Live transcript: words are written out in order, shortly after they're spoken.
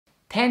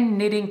10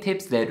 knitting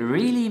tips that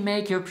really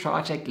make your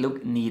project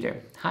look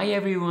neater. Hi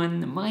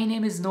everyone, my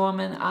name is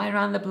Norman. I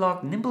run the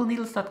blog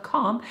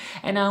nimbleneedles.com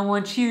and I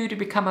want you to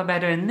become a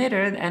better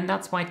knitter, and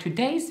that's why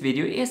today's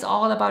video is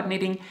all about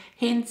knitting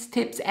hints,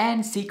 tips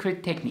and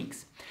secret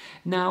techniques.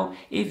 Now,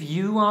 if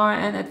you are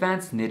an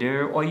advanced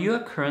knitter or you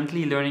are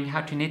currently learning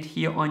how to knit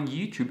here on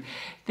YouTube,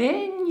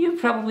 then you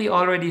probably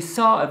already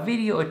saw a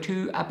video or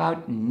two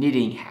about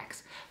knitting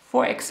hacks.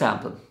 For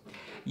example,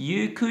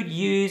 you could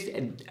use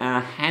a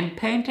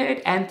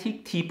hand-painted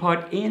antique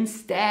teapot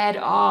instead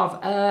of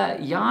a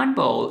yarn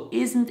bowl.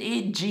 Isn't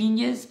it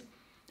genius?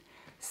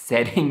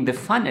 Setting the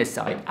fun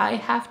aside, I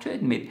have to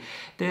admit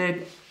that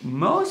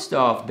most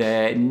of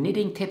the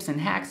knitting tips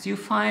and hacks you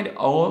find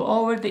all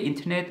over the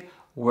internet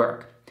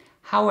work.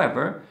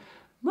 However,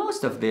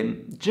 most of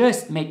them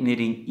just make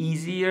knitting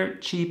easier,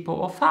 cheaper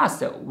or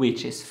faster,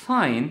 which is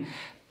fine,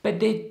 but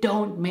they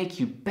don't make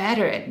you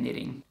better at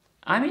knitting.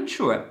 I mean,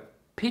 sure,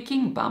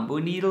 picking bamboo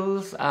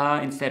needles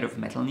instead of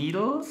metal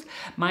needles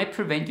might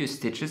prevent your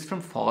stitches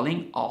from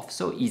falling off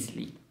so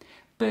easily.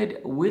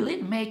 But will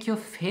it make your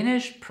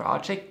finished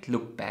project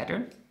look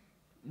better?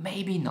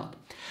 Maybe not.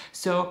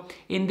 So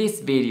in this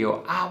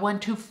video, I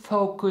want to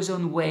focus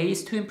on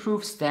ways to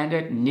improve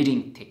standard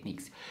knitting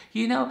techniques.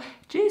 You know,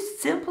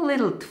 just simple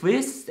little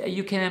twists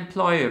you can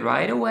employ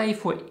right away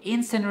for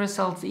instant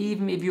results,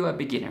 even if you're a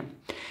beginner.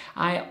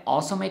 I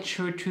also made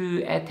sure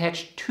to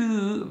attach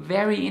 2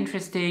 very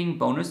interesting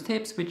bonus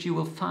tips, which you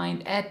will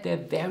find at the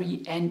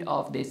very end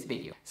of this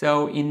video.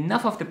 So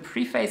enough of the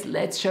preface,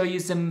 let's show you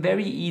some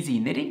very easy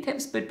knitting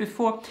tips. But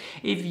before,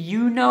 if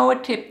you know a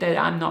tip that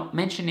I'm not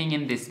mentioning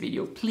in this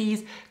video,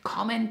 please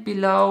comment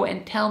below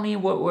and tell me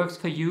what works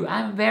for you.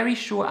 I'm very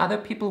sure other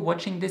people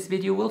watching this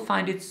video will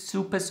find it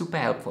super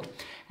helpful.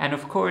 And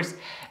of course,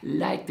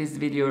 like this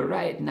video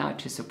right now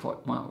to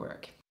support my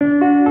work.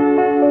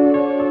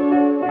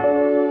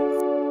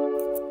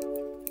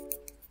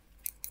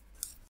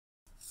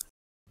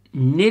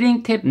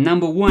 Knitting tip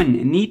number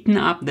 1, neaten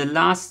up the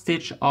last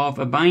stitch of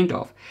a bind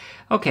off.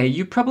 Okay,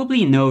 you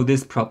probably know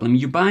this problem.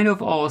 You bind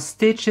off all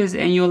stitches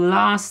and your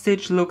last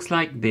stitch looks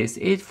like this.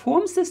 It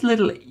forms this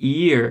little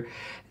ear.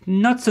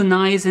 Not so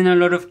nice in a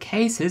lot of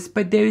cases,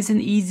 but there is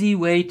an easy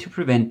way to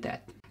prevent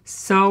that.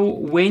 So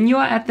when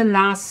you're at the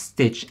last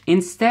stitch,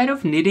 instead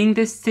of knitting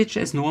this stitch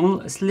as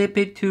normal, slip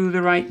it to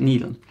the right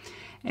needle.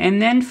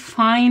 And then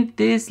find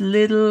this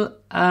little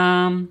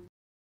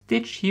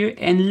stitch here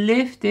and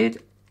lift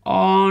it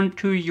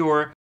onto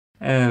your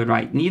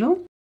right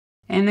needle,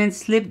 and then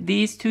slip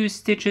these 2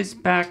 stitches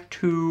back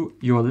to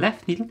your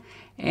left needle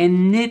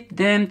and knit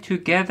them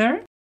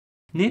together,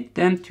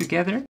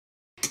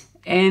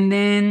 and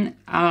then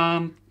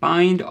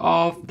bind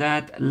off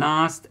that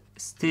last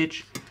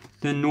stitch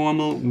the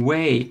normal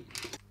way.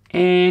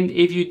 And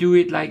if you do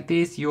it like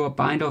this, your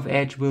bind off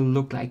edge will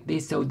look like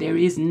this. So there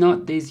is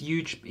not this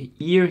huge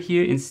ear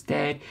here.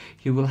 Instead,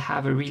 you will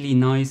have a really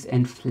nice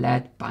and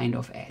flat bind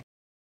off edge.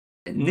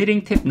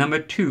 Knitting tip number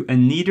 2, a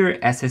neater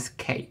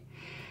SSK.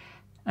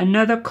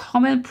 Another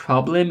common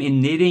problem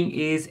in knitting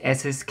is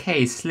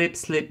SSK, slip,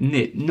 slip,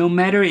 knit. No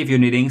matter if you're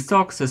knitting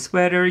socks or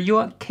sweater,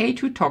 your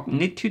K2 top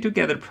knit 2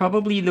 together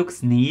probably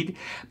looks neat,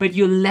 but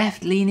your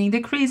left leaning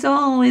decrease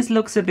always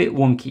looks a bit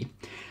wonky.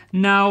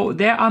 Now,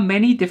 there are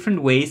many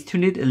different ways to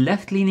knit a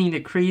left-leaning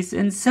decrease,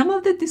 and some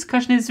of the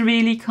discussion is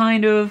really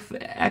kind of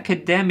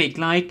academic,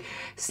 like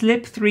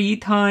slip 3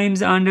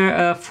 times under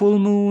a full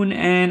moon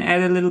and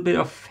add a little bit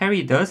of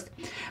fairy dust.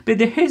 But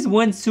there is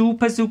one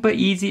super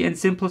easy and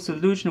simple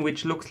solution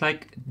which looks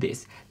like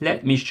this.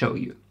 Let me show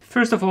you.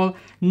 First of all,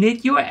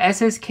 knit your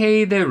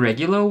SSK the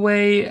regular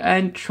way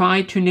and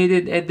try to knit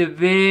it at the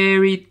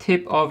very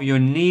tip of your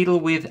needle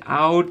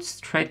without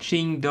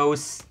stretching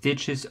those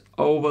stitches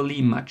overly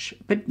much.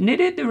 But knit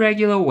it the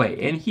regular way,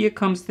 and here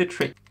comes the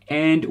trick.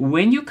 And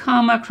when you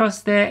come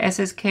across the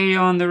SSK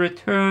on the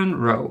return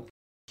row,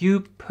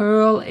 you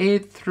purl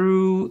it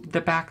through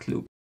the back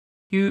loop.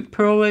 You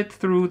purl it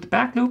through the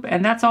back loop,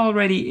 and that's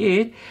already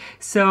it.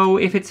 So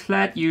if it's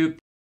flat, you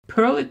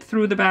purl it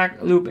through the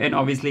back loop, and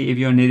obviously if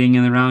you're knitting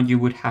in the round, you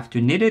would have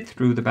to knit it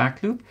through the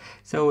back loop.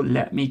 So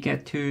let me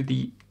get to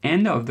the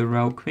end of the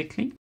row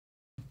quickly.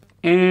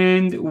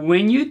 And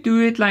when you do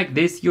it like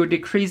this, your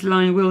decrease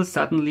line will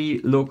suddenly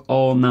look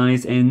all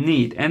nice and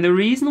neat. And the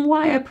reason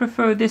why I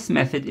prefer this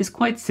method is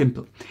quite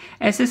simple.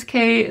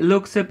 SSK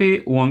looks a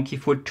bit wonky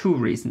for 2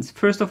 reasons.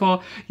 First of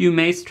all, you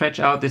may stretch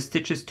out the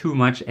stitches too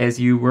much as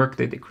you work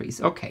the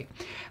decrease. Okay,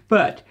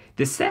 but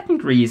the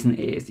second reason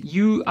is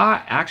you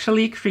are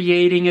actually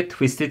creating a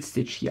twisted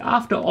stitch here.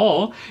 After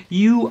all,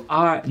 you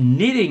are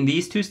knitting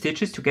these 2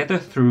 stitches together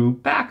through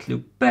back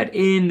loop. But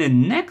in the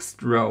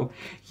next row,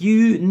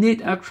 you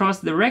knit across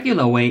the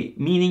regular way,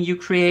 meaning you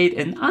create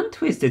an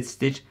untwisted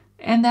stitch,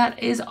 and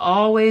that is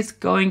always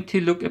going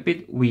to look a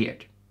bit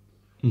weird.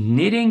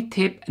 Knitting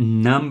tip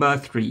number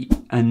 3,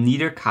 a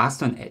neater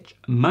cast on edge.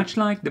 Much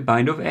like the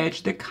bind off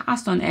edge, the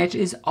cast on edge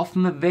is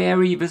often a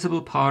very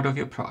visible part of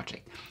your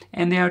project.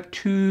 And there are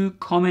 2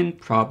 common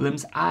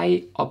problems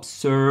I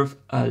observe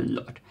a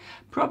lot.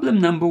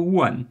 Problem number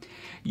 1.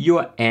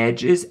 Your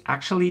edge is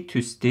actually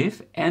too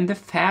stiff and the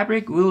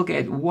fabric will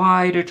get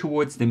wider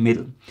towards the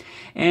middle.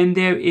 And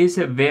there is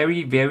a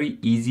very, very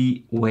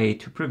easy way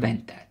to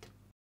prevent that.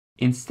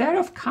 Instead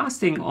of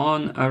casting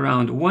on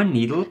around 1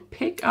 needle,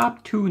 pick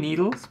up 2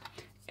 needles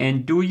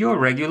and do your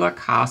regular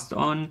cast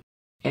on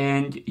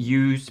and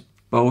use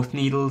both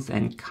needles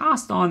and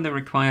cast on the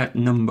required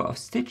number of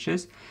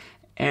stitches.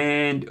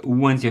 And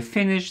once you're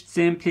finished,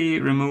 simply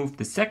remove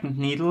the second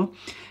needle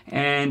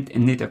and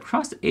knit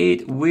across.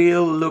 It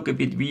will look a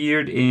bit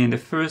weird in the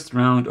first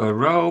round or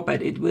row,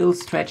 but it will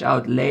stretch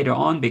out later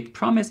on, big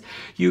promise.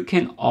 You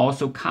can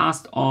also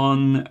cast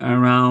on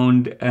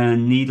around a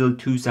needle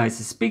 2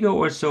 sizes bigger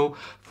or so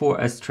for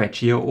a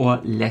stretchier or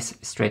less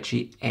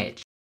stretchy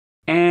edge.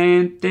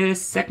 And the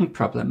second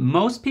problem,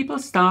 most people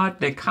start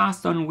the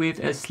cast on with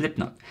a slip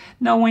knot.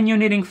 Now when you're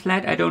knitting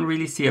flat, I don't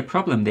really see a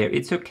problem there,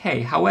 it's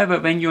okay. However,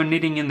 when you're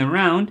knitting in the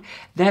round,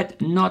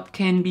 that knot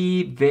can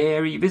be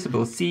very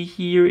visible. See,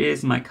 here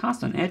is my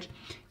cast on edge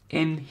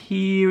and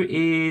here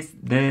is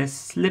the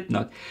slip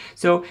knot.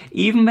 So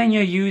even when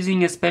you're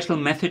using a special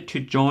method to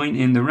join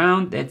in the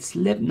round, that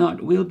slip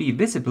knot will be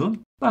visible,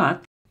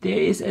 but there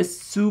is a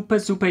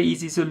super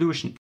easy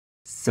solution.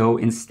 So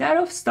instead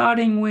of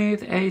starting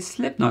with a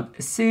slip knot,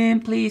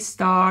 simply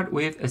start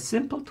with a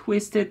simple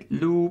twisted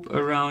loop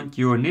around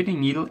your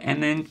knitting needle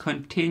and then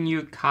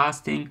continue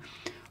casting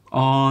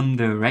on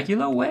the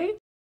regular way.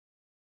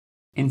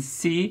 And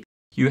see,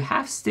 you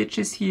have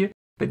stitches here,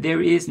 but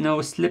there is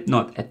no slip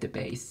knot at the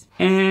base.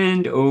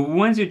 And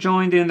once you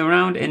joined in the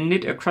round and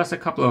knit across a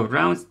couple of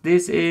rounds,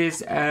 this is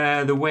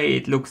the way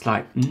it looks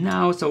like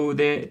now. So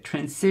the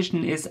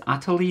transition is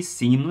utterly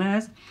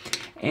seamless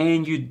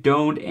and you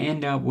don't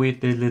end up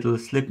with the little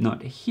slip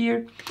knot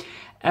here.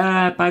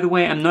 By the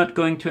way, I'm not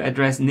going to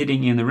address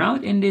knitting in the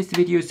round in this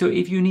video, so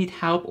if you need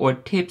help or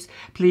tips,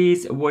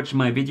 please watch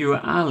my video.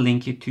 I'll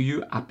link it to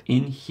you up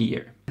in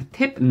here.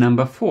 Tip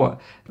number 4,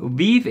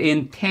 weave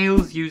in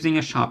tails using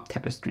a sharp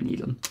tapestry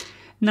needle.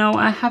 Now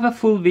I have a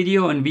full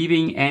video on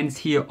weaving ends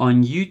here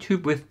on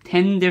YouTube with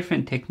 10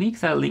 different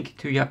techniques. I'll link it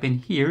to you up in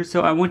here,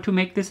 so I want to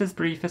make this as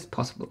brief as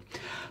possible.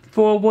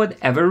 For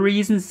whatever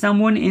reason,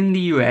 someone in the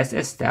US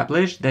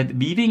established that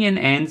weaving in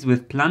ends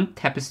with blunt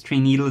tapestry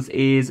needles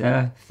is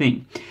a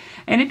thing.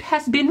 And it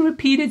has been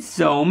repeated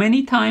so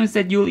many times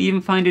that you'll even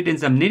find it in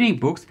some knitting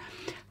books.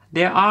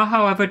 There are,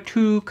 however,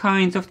 2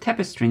 kinds of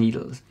tapestry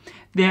needles.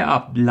 There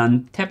are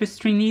blunt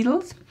tapestry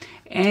needles,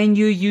 and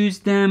you use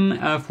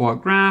them for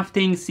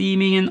grafting,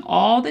 seaming, and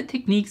all the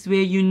techniques where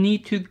you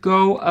need to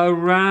go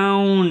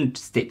around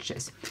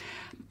stitches.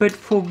 But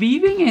for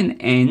weaving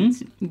in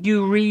ends,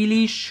 you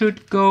really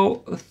should go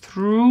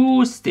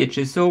through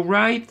stitches, so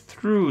right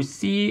through.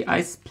 See,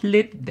 I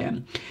split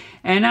them.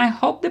 And I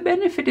hope the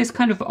benefit is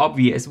kind of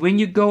obvious. When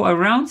you go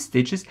around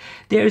stitches,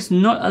 there's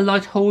not a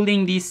lot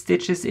holding these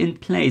stitches in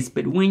place.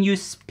 But when you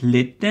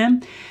split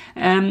them,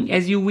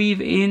 as you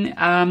weave in,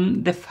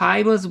 the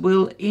fibers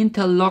will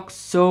interlock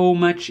so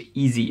much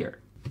easier.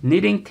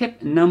 Knitting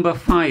tip number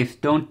 5,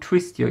 don't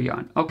twist your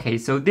yarn. Okay,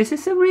 so this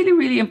is a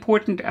really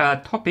important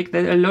topic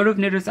that a lot of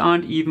knitters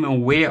aren't even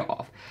aware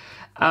of.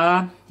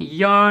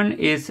 Yarn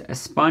is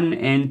spun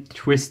and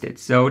twisted,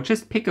 so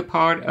just pick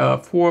apart a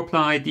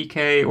 4-ply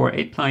DK or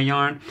 8-ply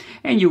yarn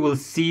and you will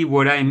see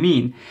what I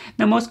mean.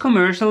 Now, most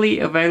commercially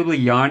available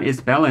yarn is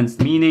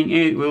balanced, meaning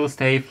it will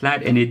stay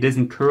flat and it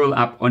doesn't curl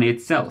up on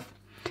itself.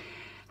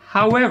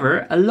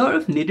 However, a lot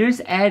of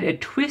knitters add a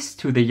twist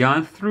to the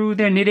yarn through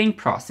their knitting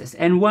process.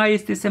 And why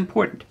is this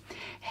important?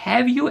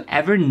 Have you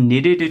ever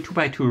knitted a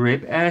 2x2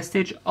 rib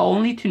stitch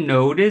only to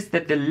notice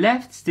that the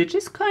left stitch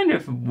is kind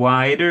of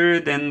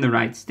wider than the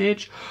right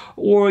stitch?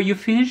 Or you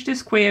finished a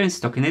square and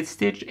stockinette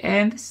stitch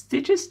and the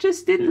stitches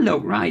just didn't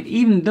look right,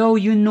 even though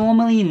you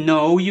normally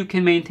know you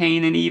can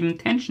maintain an even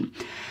tension?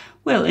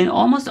 Well, in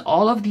almost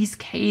all of these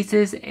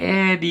cases,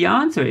 the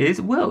answer is,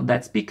 well,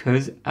 that's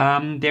because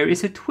there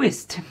is a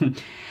twist.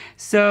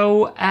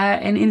 So,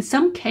 and in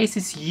some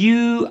cases,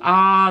 you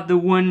are the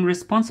one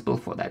responsible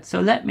for that. So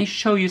let me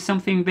show you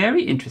something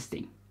very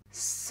interesting.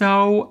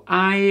 So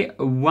I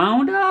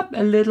wound up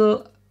a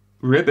little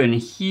ribbon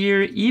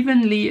here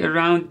evenly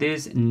around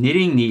this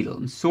knitting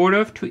needle, sort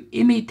of to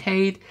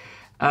imitate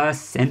a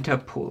center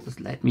pull.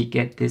 Let me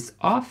get this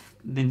off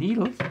the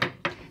needle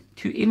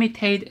to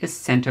imitate a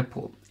center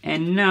pull.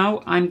 And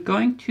now I'm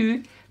going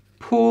to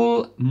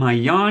pull my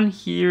yarn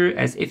here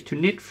as if to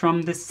knit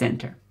from the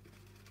center.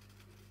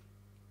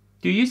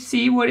 Do you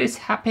see what is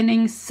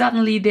happening?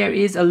 Suddenly there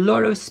is a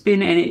lot of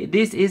spin and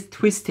this is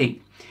twisting.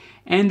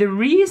 And the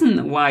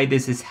reason why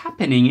this is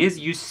happening is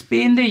you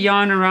spin the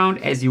yarn around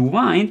as you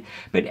wind,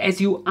 but as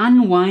you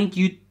unwind,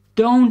 you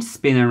don't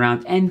spin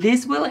around, and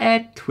this will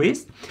add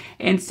twist.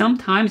 And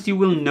sometimes you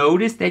will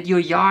notice that your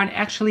yarn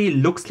actually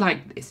looks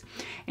like this.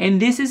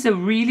 And this is a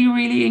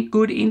really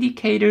good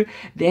indicator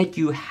that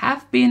you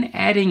have been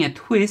adding a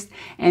twist,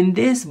 and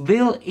this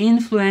will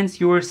influence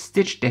your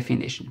stitch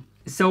definition.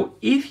 So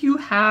if you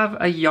have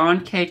a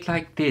yarn cake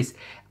like this,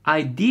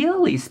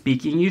 ideally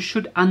speaking, you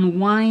should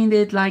unwind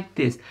it like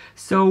this.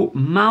 So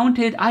mount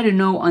it, I don't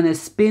know, on a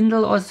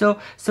spindle or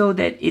so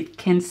that it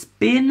can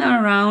spin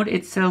around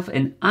itself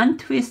and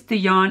untwist the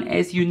yarn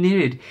as you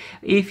knit it.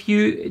 If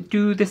you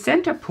do the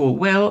center pull,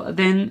 well,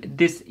 then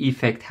this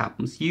effect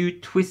happens. You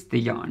twist the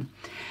yarn.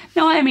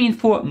 Now, I mean,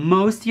 for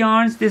most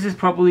yarns, this is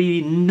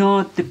probably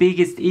not the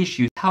biggest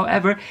issue.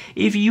 However,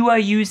 if you are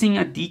using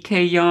a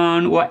DK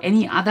yarn or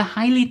any other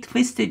highly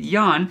twisted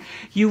yarn,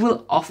 you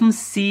will often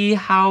see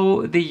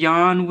how the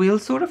yarn will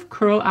sort of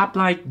curl up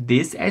like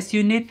this as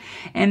you knit.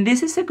 And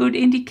this is a good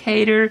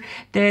indicator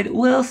that,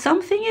 well,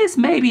 something is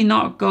maybe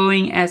not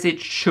going as it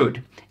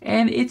should.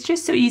 And it's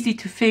just so easy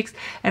to fix,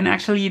 and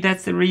actually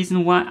that's the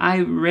reason why I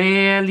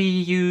rarely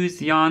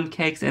use yarn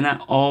cakes, and I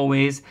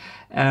always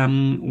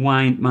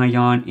wind my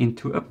yarn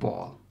into a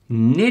ball.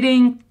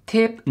 Knitting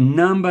tip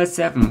number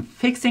 7,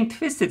 fixing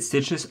twisted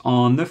stitches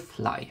on the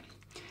fly.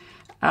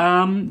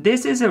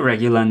 This is a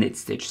regular knit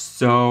stitch,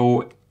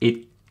 so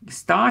it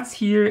starts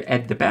here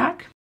at the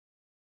back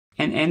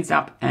and ends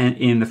up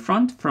in the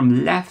front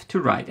from left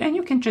to right, and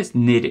you can just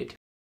knit it.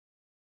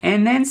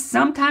 And then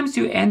sometimes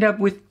you end up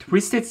with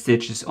twisted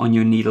stitches on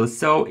your needle.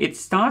 So it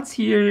starts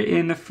here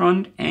in the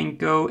front and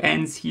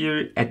ends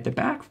here at the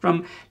back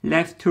from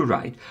left to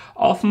right.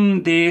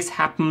 Often this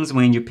happens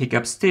when you pick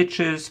up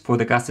stitches for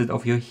the gusset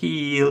of your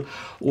heel,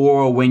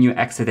 or when you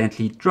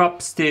accidentally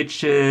drop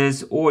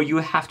stitches, or you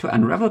have to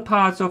unravel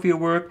parts of your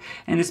work.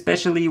 And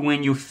especially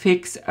when you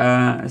fix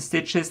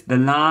stitches, the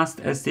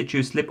last stitch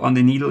you slip on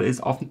the needle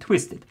is often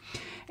twisted.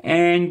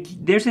 And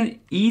there's an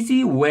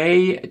easy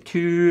way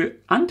to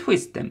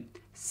untwist them.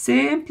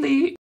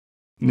 Simply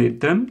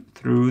knit them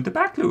through the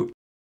back loop.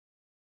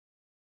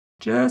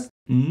 Just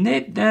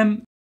knit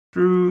them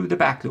through the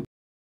back loop.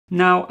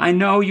 Now, I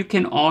know you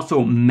can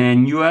also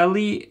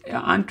manually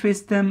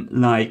untwist them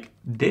like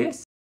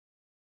this,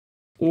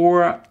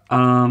 or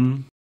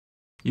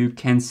you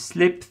can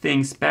slip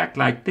things back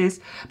like this,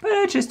 but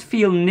I just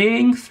feel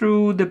knitting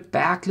through the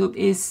back loop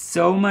is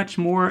so much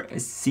more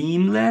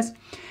seamless.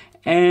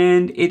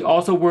 And it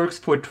also works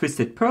for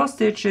twisted purl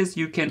stitches.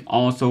 You can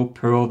also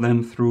purl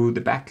them through the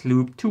back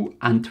loop to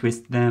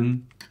untwist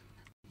them.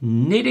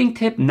 Knitting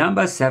tip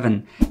number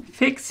 7,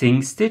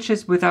 fixing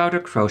stitches without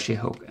a crochet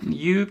hook.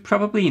 You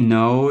probably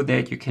know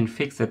that you can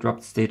fix a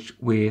dropped stitch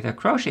with a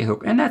crochet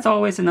hook, and that's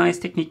always a nice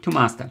technique to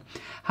master.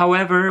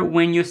 However,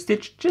 when your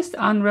stitch just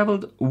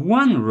unraveled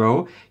one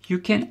row, you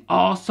can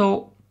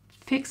also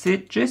fix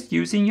it just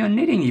using your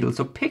knitting needle.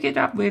 So pick it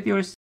up with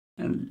your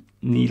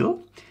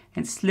needle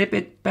and slip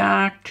it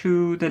back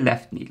to the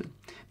left needle.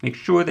 Make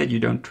sure that you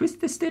don't twist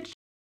the stitch,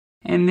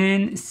 and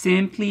then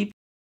simply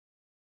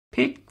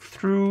pick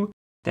through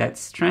that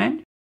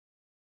strand,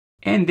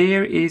 and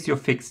there is your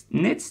fixed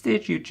knit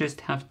stitch. You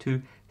just have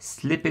to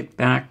slip it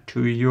back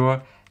to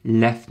your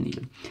left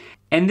needle.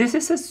 And this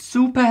is a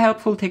super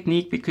helpful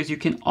technique because you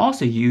can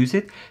also use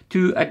it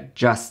to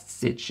adjust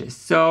stitches.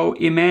 So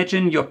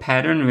imagine your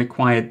pattern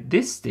required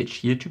this stitch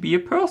here to be a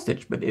purl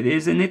stitch, but it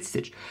is a knit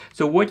stitch.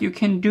 So what you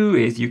can do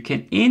is you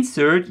can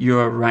insert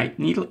your right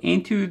needle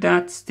into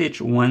that stitch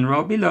one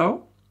row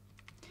below,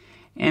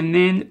 and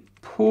then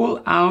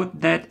pull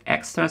out that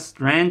extra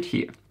strand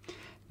here.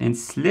 Then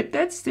slip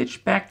that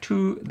stitch back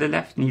to the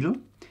left needle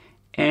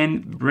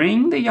and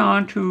bring the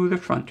yarn to the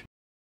front.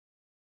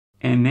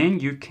 And then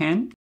you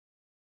can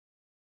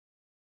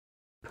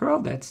purl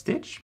that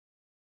stitch,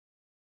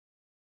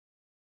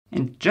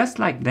 and just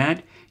like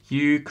that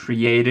you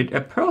created a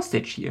purl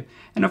stitch here.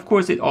 And of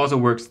course it also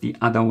works the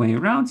other way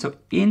around. So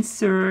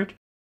insert,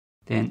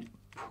 then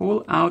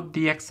pull out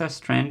the extra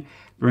strand,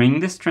 bring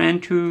the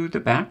strand to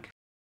the back,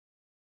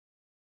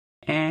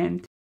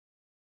 and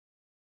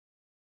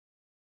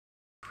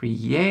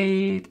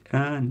create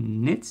a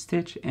knit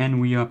stitch.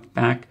 And we are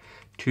back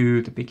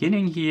to the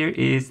beginning. Here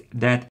is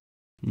that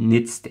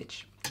knit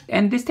stitch.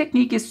 And this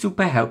technique is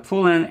super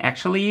helpful and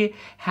actually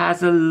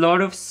has a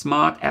lot of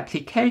smart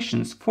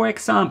applications. For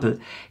example,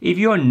 if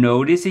you're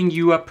noticing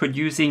you are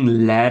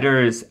producing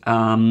ladders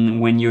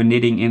when you're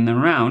knitting in the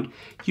round,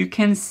 you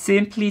can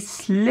simply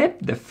slip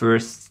the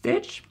first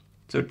stitch.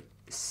 So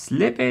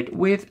slip it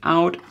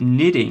without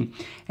knitting,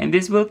 and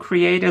this will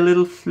create a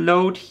little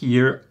float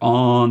here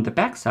on the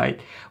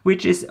backside,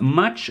 which is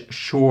much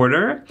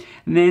shorter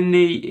than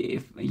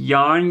the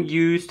yarn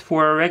used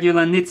for a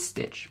regular knit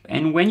stitch.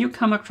 And when you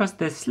come across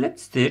the slip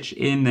stitch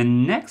in the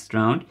next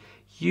round,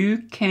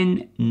 you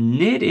can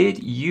knit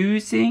it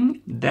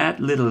using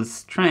that little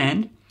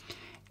strand,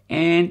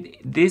 and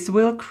this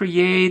will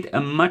create a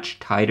much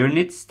tighter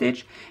knit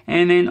stitch.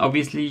 And then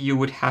obviously you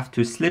would have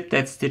to slip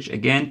that stitch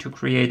again to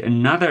create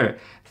another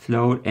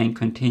float and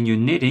continue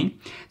knitting.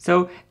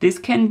 So this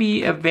can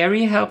be a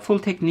very helpful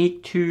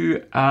technique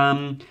to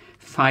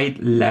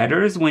fight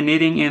ladders when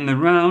knitting in the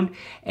round,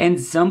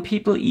 and some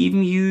people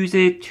even use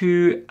it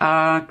to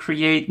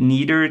create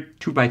neater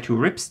 2x2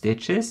 rib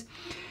stitches.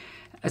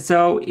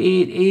 So it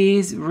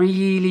is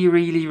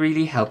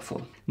really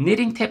helpful.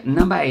 Knitting tip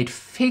number 8,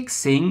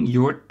 fixing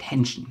your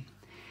tension.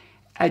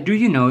 Do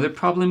you know the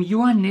problem?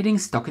 You are knitting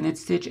stockinette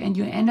stitch and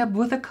you end up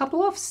with a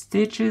couple of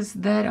stitches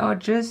that are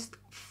just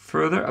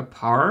further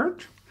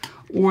apart,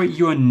 or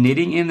you're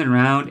knitting in the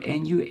round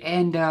and you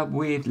end up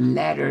with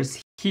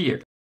letters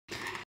here.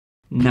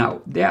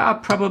 Now, there are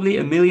probably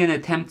a million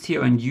attempts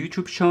here on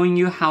YouTube showing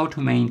you how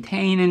to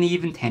maintain an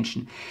even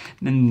tension.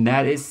 And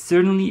that is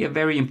certainly a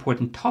very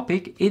important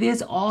topic. It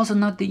is also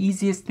not the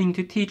easiest thing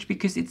to teach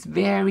because it's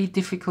very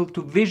difficult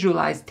to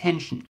visualize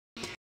tension.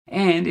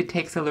 And it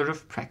takes a lot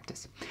of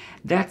practice.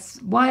 That's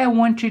why I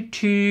wanted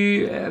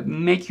to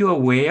make you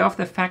aware of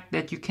the fact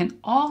that you can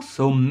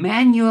also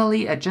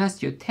manually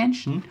adjust your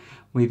tension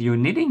with your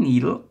knitting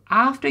needle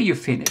after you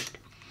finished.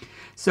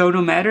 So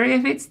no matter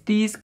if it's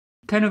these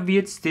kind of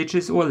weird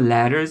stitches or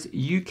ladders,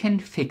 you can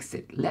fix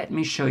it. Let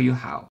me show you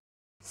how.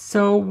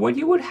 So what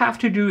you would have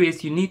to do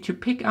is you need to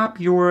pick up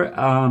your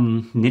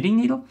knitting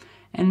needle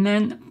and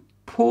then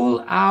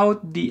pull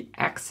out the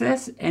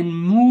excess and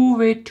move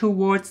it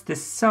towards the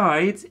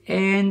sides,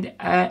 and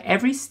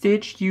every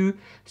stitch you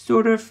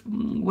sort of,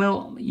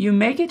 well, you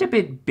make it a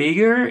bit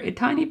bigger, a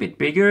tiny bit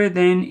bigger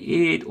than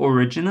it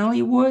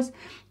originally was,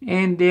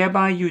 and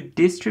thereby you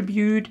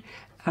distribute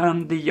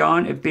the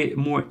yarn a bit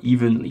more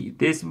evenly.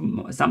 This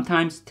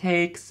sometimes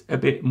takes a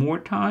bit more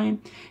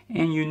time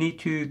and you need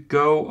to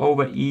go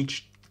over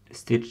each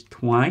stitch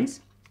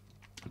twice.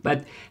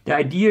 But the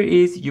idea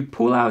is you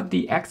pull out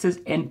the excess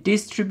and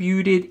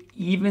distribute it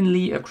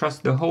evenly across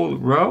the whole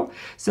row.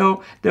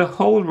 So the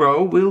whole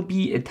row will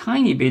be a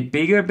tiny bit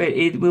bigger, but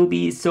it will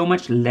be so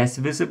much less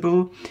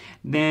visible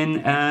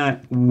than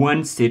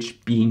one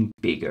stitch being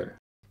bigger.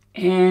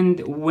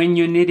 And when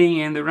you're knitting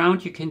in the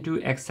round, you can do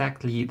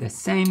exactly the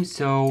same.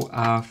 So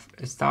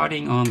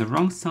starting on the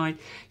wrong side,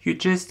 you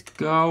just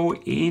go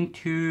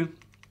into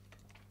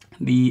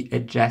the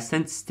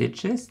adjacent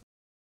stitches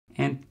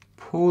and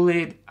pull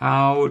it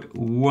out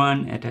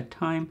one at a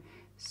time.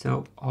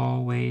 So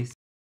always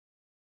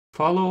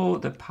follow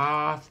the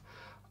path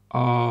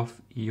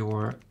of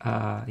your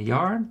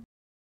yarn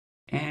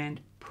and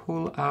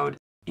pull out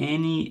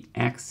any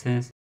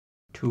excess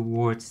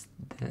towards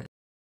the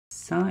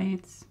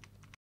sides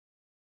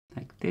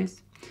like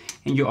this.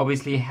 And you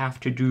obviously have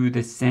to do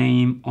the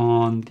same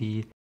on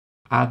the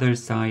other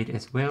side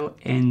as well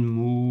and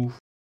move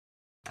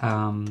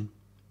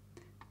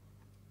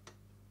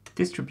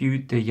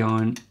distribute the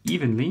yarn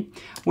evenly.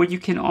 What you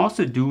can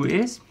also do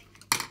is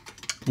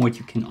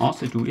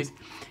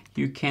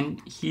you can,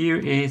 here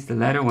is the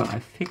ladder. Well, I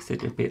fixed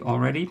it a bit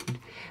already, but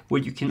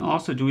what you can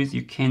also do is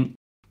you can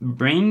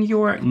bring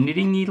your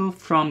knitting needle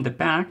from the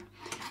back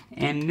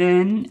and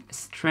then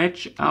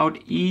stretch out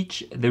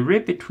the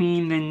rib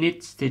between the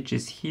knit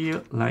stitches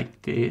here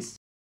like this,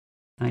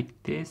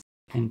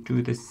 and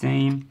do the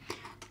same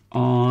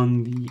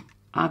on the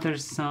other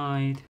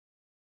side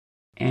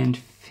and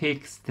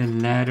fix the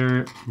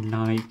ladder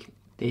like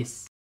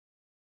this.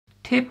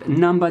 Tip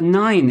number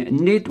 9,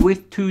 knit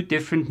with 2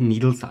 different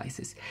needle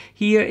sizes.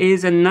 Here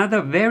is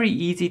another very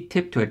easy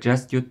tip to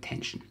adjust your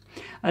tension.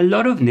 A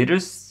lot of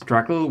knitters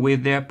struggle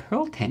with their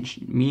purl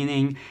tension,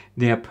 meaning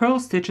their purl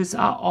stitches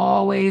are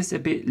always a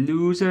bit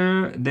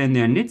looser than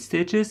their knit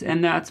stitches,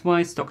 and that's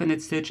why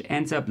stockinette stitch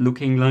ends up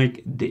looking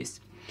like this.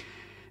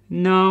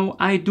 Now,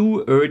 I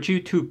do urge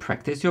you to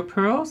practice your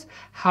purls.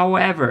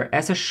 However,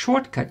 as a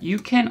shortcut, you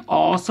can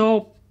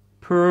also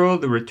purl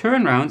the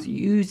return rounds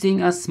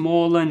using a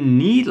smaller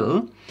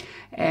needle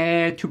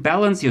to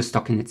balance your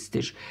stockinette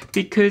stitch,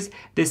 because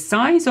the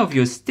size of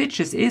your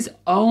stitches is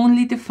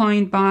only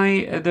defined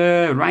by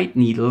the right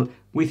needle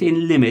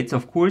within limits,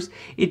 of course.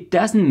 It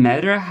doesn't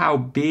matter how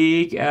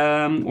big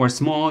or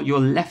small your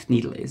left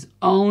needle is.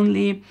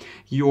 Only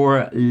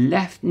your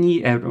right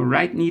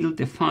needle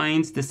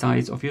defines the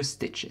size of your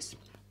stitches.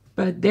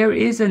 But there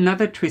is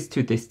another twist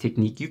to this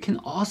technique. You can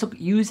also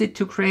use it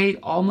to create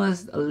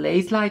almost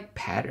lace-like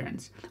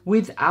patterns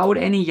without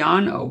any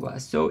yarn over.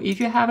 So if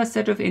you have a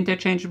set of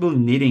interchangeable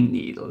knitting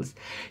needles,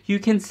 you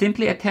can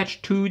simply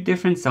attach 2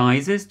 different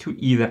sizes to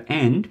either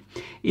end.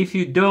 If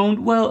you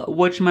don't, well,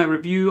 watch my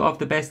review of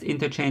the best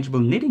interchangeable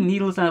knitting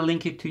needles. I'll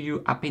link it to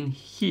you up in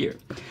here.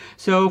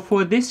 So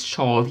for this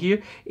shawl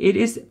here, it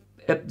is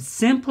a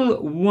simple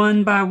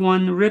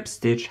 1x1 rib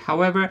stitch.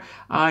 However,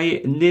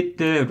 I knit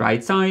the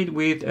right side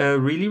with a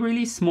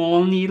really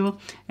small needle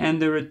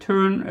and the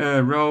return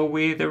row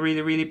with a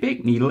really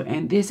big needle,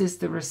 and this is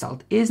the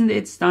result. Isn't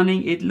it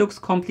stunning? It looks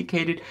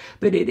complicated,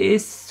 but it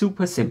is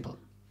super simple.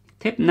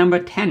 Tip number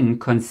 10,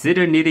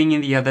 consider knitting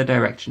in the other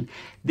direction.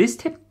 This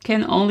tip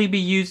can only be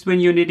used when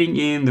you're knitting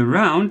in the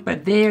round,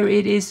 but there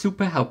it is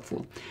super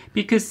helpful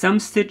because some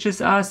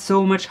stitches are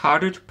so much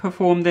harder to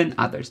perform than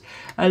others.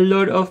 A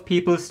lot of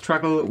people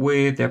struggle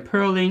with their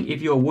purling.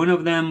 If you're one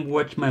of them,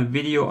 watch my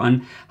video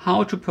on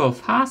how to purl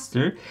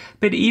faster,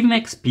 but even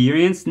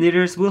experienced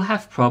knitters will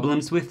have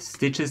problems with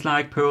stitches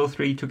like purl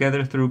 3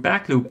 together through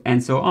back loop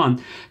and so on.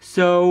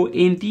 So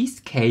in these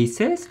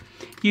cases,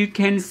 you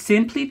can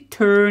simply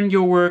turn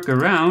your work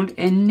around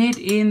and knit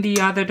in the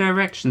other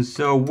direction.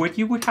 So what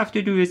you would have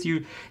to do is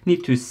you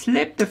need to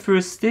slip the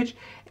first stitch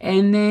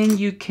and then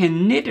you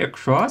can knit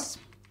across,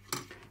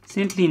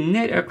 simply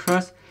knit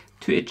across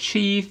to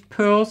achieve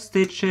purl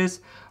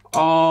stitches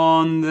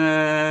on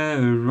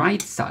the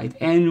right side.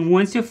 And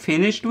once you're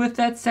finished with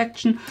that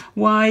section,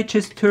 why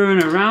just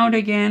turn around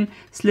again,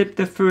 slip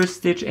the first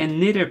stitch and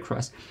knit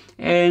across.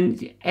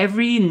 And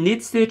every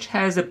knit stitch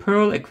has a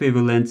purl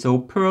equivalent, so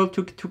purl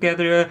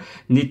together,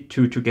 knit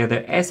two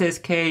together,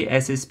 SSK,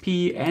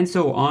 SSP, and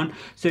so on.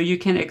 So you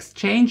can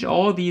exchange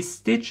all these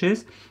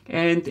stitches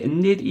and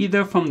knit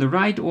either from the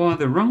right or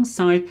the wrong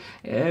side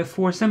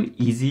for some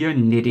easier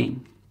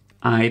knitting.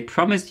 I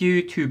promised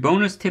you 2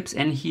 bonus tips,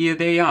 and here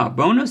they are.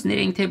 Bonus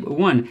knitting tip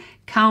 1,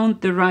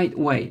 count the right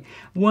way.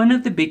 One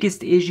of the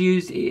biggest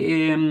issues,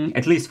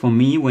 at least for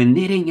me, when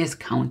knitting is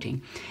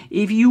counting.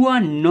 If you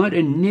are not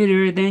a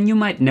knitter, then you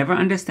might never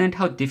understand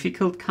how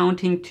difficult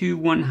counting to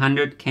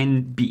 100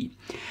 can be.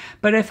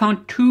 But I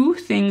found 2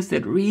 things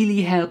that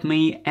really helped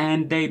me,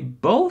 and they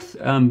both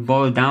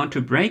boil down to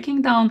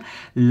breaking down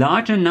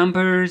larger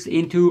numbers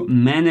into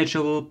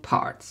manageable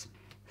parts.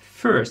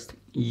 First,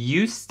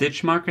 use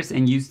stitch markers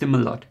and use them a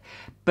lot.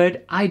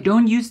 But I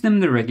don't use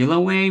them the regular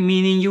way,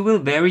 meaning you will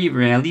very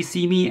rarely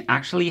see me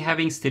actually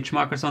having stitch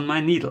markers on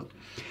my needle.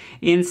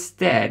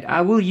 Instead,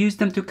 I will use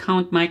them to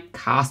count my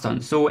cast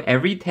on. So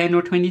every 10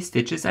 or 20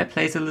 stitches I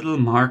place a little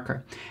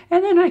marker.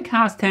 And then I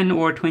cast 10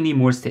 or 20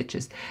 more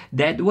stitches.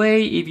 That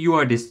way, if you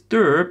are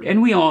disturbed,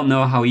 and we all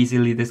know how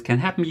easily this can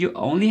happen, you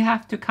only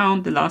have to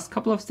count the last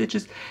couple of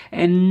stitches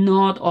and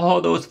not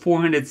all those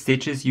 400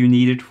 stitches you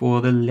needed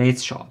for the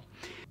lace shawl.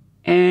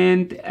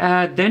 And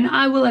then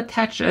I will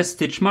attach a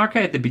stitch marker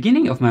at the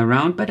beginning of my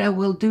round, but I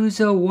will do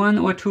so 1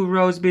 or 2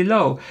 rows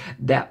below.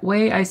 That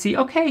way I see,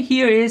 okay,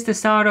 here is the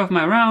start of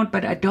my round,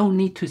 but I don't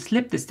need to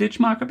slip the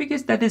stitch marker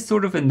because that is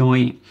sort of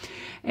annoying.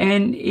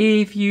 And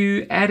if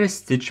you add a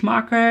stitch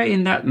marker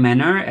in that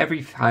manner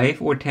every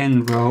 5 or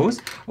 10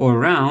 rows or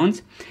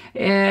rounds,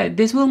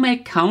 this will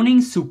make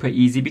counting super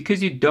easy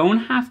because you don't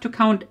have to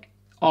count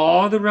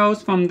all the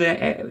rows from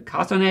the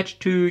cast on edge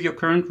to your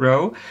current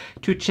row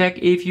to check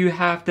if you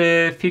have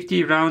the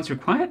 50 rounds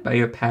required by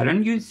your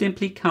pattern. You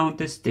simply count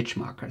the stitch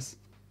markers.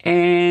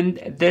 And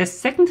the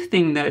second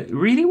thing that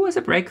really was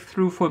a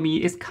breakthrough for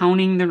me is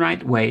counting the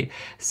right way.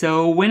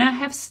 So when I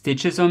have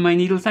stitches on my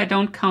needles, I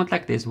don't count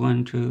like this,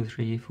 1, 2,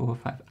 3, 4,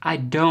 5. I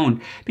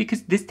don't,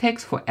 because this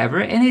takes forever,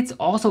 and it's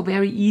also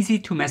very easy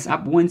to mess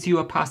up once you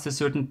are past a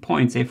certain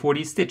point, say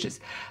 40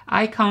 stitches.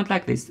 I count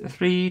like this,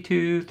 3,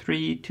 2,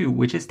 3, 2,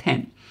 which is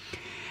 10.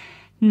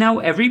 Now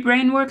every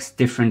brain works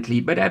differently,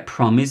 but I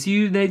promise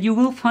you that you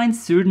will find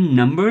certain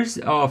numbers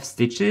of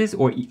stitches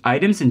or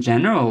items in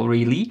general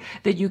really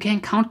that you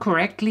can count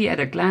correctly at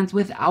a glance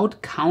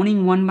without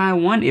counting one by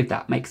one, if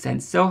that makes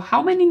sense. So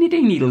how many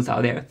knitting needles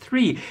are there?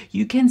 3.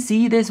 You can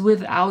see this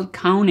without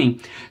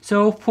counting.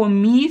 So for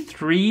me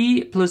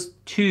 3 plus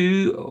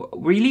 2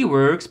 really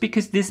works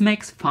because this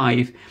makes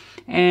 5.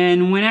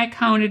 And when I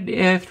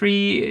counted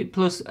 3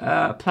 plus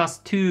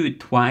 2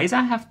 twice,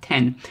 I have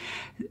 10.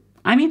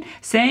 I mean,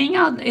 saying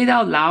it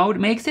out loud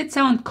makes it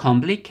sound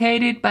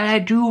complicated, but I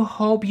do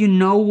hope you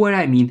know what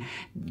I mean.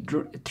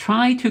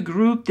 Try to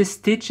group the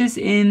stitches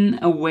in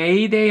a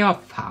way they are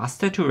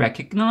faster to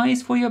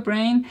recognize for your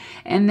brain,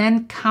 and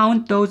then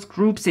count those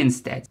groups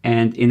instead.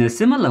 And in a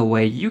similar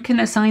way, you can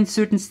assign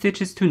certain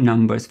stitches to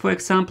numbers. For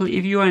example,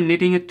 if you are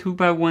knitting a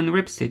 2x1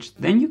 rib stitch,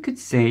 then you could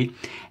say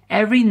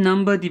every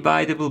number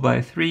dividable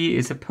by 3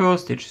 is a purl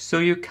stitch. So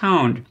you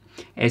count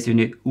as you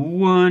knit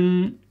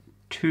 1,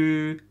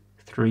 2,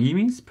 3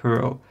 means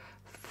purl,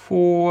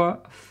 4,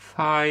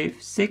 5,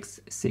 6,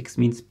 6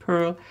 means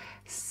purl,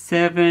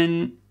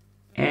 7,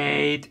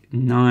 8,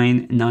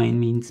 9, 9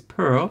 means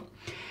purl.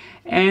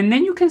 And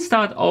then you can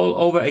start all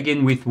over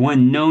again with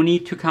 1. No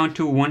need to count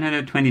to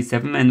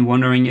 127 and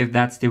wondering if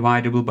that's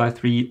divisible by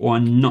 3 or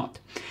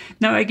not.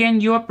 Now again,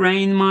 your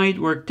brain might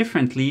work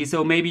differently,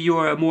 so maybe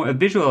you're a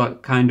visual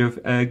kind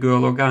of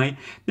girl or guy.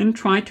 Then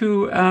try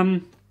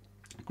to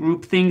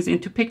group things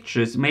into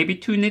pictures, maybe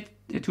two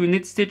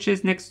knit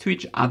stitches next to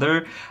each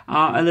other,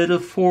 a little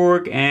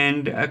fork,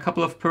 and a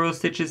couple of purl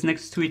stitches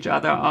next to each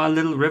other, a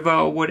little river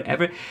or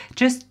whatever.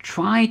 Just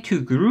try to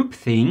group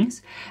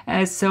things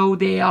so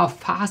they are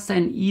faster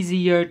and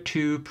easier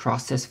to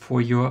process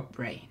for your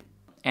brain.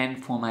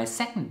 And for my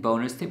second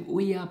bonus tip,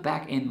 we are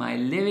back in my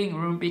living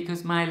room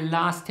because my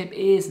last tip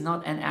is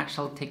not an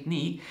actual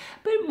technique,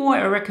 but more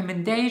a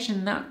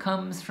recommendation that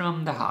comes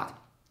from the heart.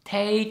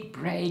 Take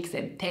breaks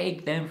and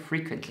take them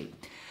frequently.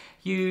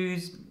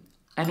 Use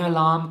an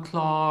alarm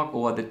clock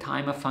or the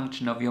timer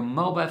function of your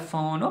mobile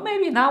phone, or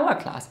maybe an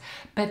hourglass,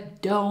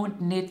 but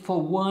don't knit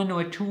for 1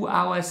 or 2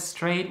 hours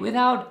straight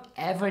without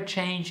ever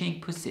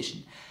changing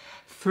position.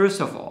 First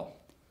of all,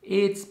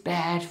 it's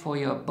bad for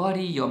your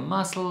body, your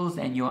muscles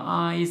and your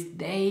eyes.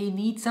 They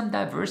need some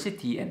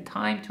diversity and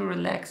time to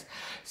relax.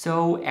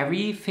 So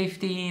every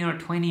 15 or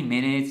 20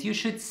 minutes you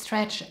should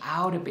stretch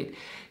out a bit.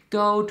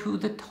 Go to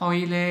the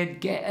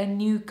toilet, get a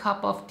new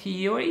cup of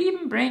tea, or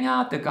even bring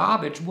out the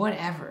garbage,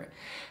 whatever.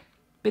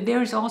 But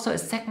there is also a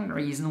second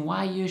reason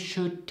why you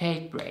should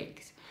take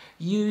breaks.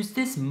 use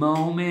this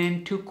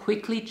moment to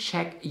quickly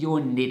check your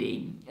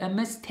knitting. A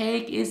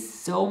mistake is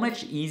so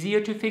much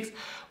easier to fix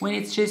when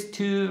it's just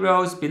 2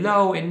 rows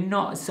below and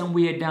not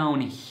somewhere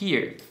down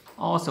here.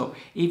 Also,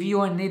 if you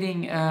are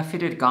knitting a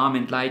fitted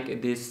garment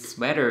like this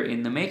sweater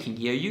in the making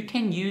here, you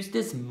can use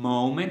this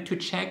moment to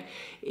check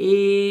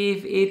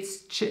if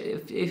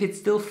it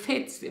still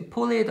fits.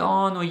 Pull it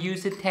on or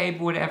use a tape,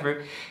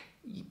 whatever.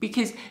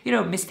 Because, you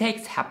know,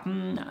 mistakes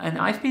happen, and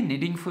I've been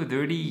knitting for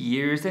 30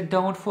 years and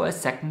don't for a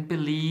second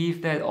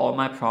believe that all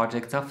my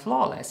projects are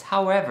flawless.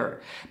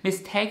 However,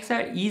 mistakes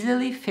are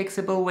easily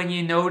fixable when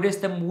you notice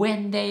them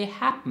when they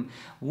happen.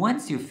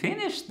 Once you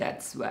finish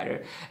that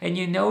sweater and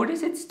you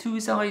notice it's 2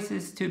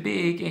 sizes too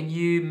big and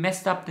you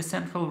messed up the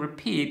central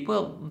repeat,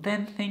 well,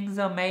 then things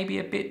are maybe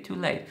a bit too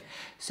late.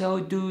 So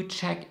do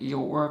check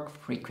your work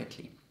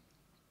frequently.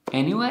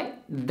 Anyway,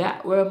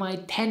 that were my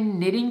 10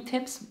 knitting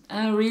tips.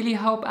 I really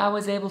hope I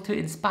was able to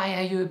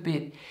inspire you a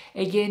bit.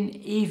 Again,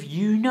 if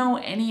you know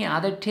any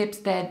other tips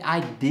that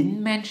I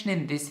didn't mention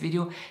in this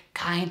video,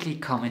 kindly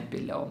comment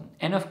below.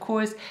 And of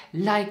course,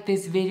 like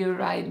this video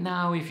right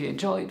now if you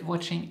enjoyed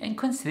watching, and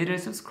consider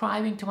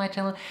subscribing to my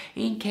channel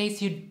in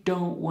case you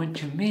don't want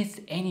to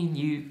miss any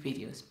new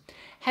videos.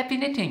 Happy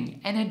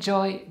knitting and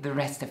enjoy the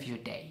rest of your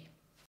day.